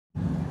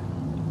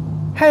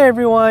Hey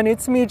everyone,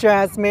 it's me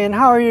Jasmine.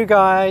 How are you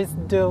guys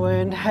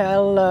doing?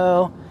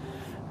 Hello.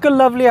 Good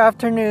lovely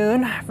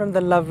afternoon from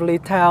the lovely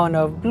town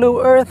of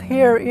Blue Earth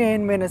here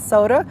in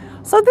Minnesota.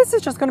 So this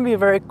is just going to be a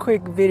very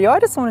quick video.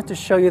 I just wanted to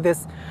show you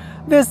this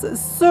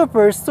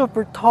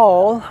super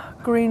tall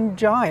green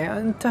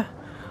giant.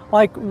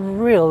 Like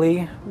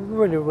really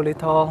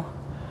tall.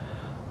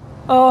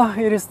 Oh,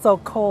 it is so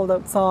cold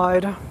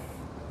outside.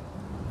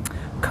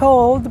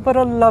 Cold, but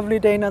a lovely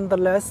day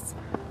nonetheless.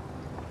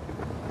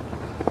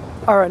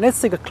 All right, let's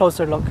take a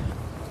closer look.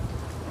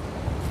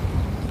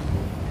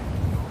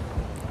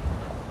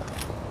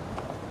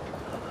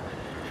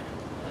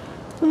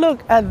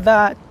 Look at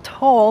that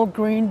tall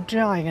green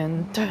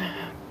giant.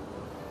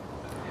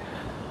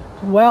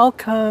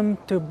 Welcome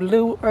to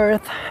Blue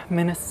Earth,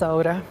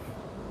 Minnesota.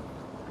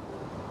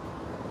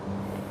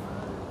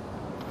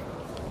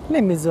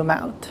 Let me zoom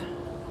out.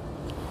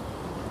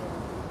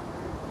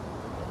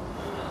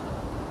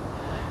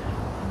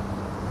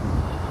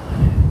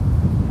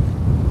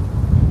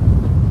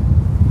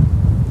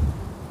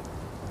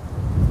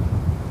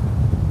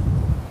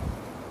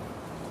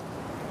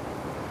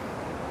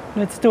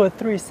 Let's do a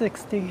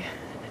 360.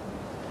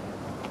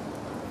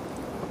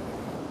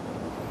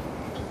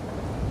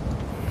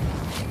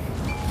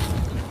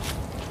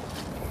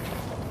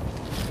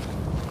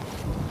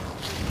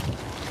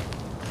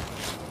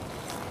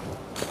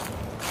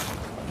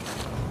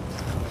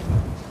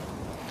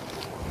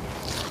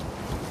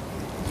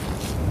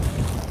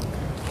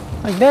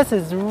 Like this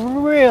is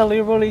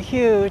really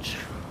huge.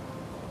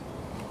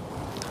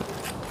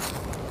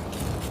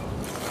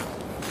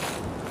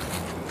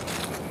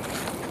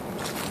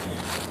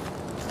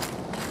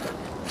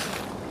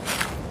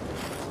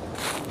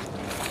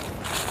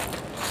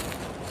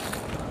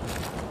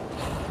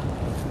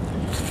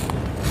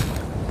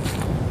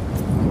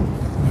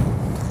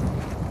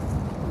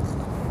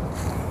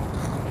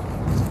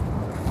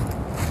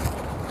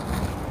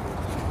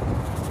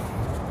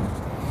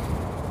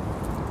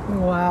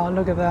 Wow,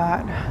 look at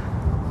that.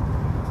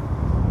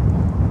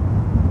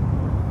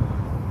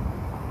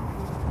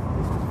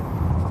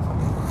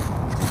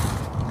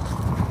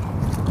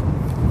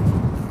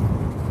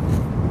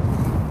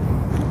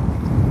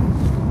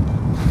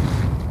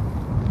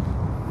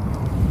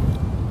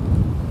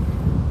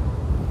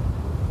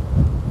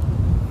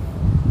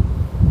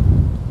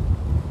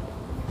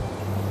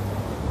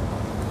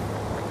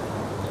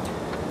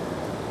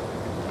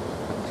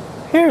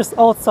 Here's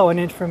also an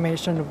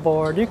information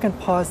board. You can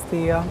pause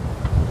the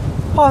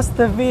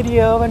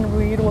video and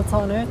read what's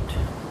on it.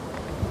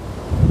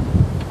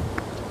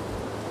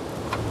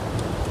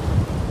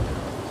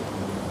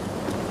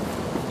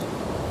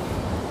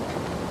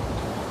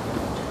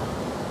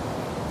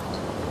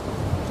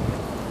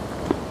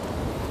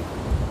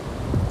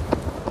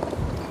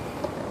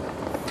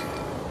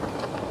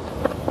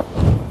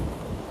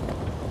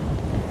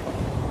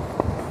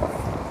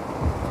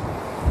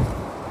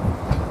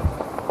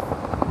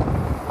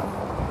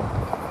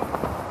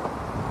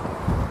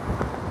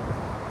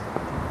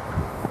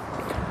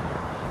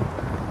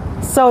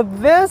 So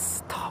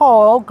this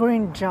tall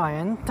green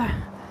giant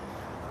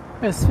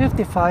is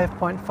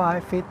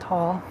 55.5 feet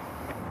tall.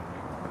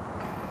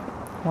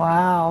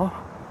 Wow,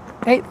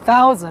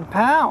 8,000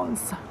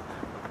 pounds.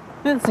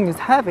 This thing is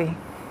heavy.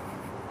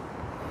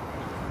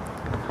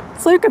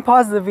 So you can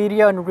pause the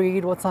video and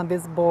read what's on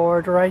this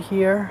board right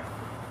here.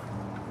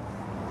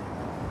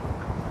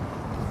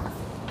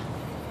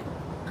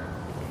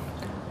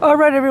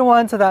 Alright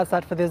everyone, so that's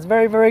that for this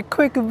very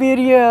quick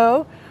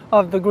video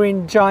of the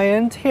green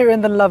giant here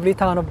in the lovely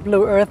town of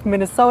Blue Earth,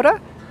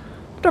 Minnesota.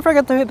 Don't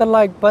forget to hit the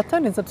like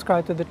button and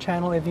subscribe to the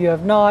channel if you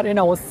have not, and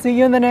I will see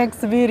you in the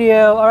next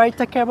video. Alright,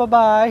 take care, bye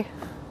bye.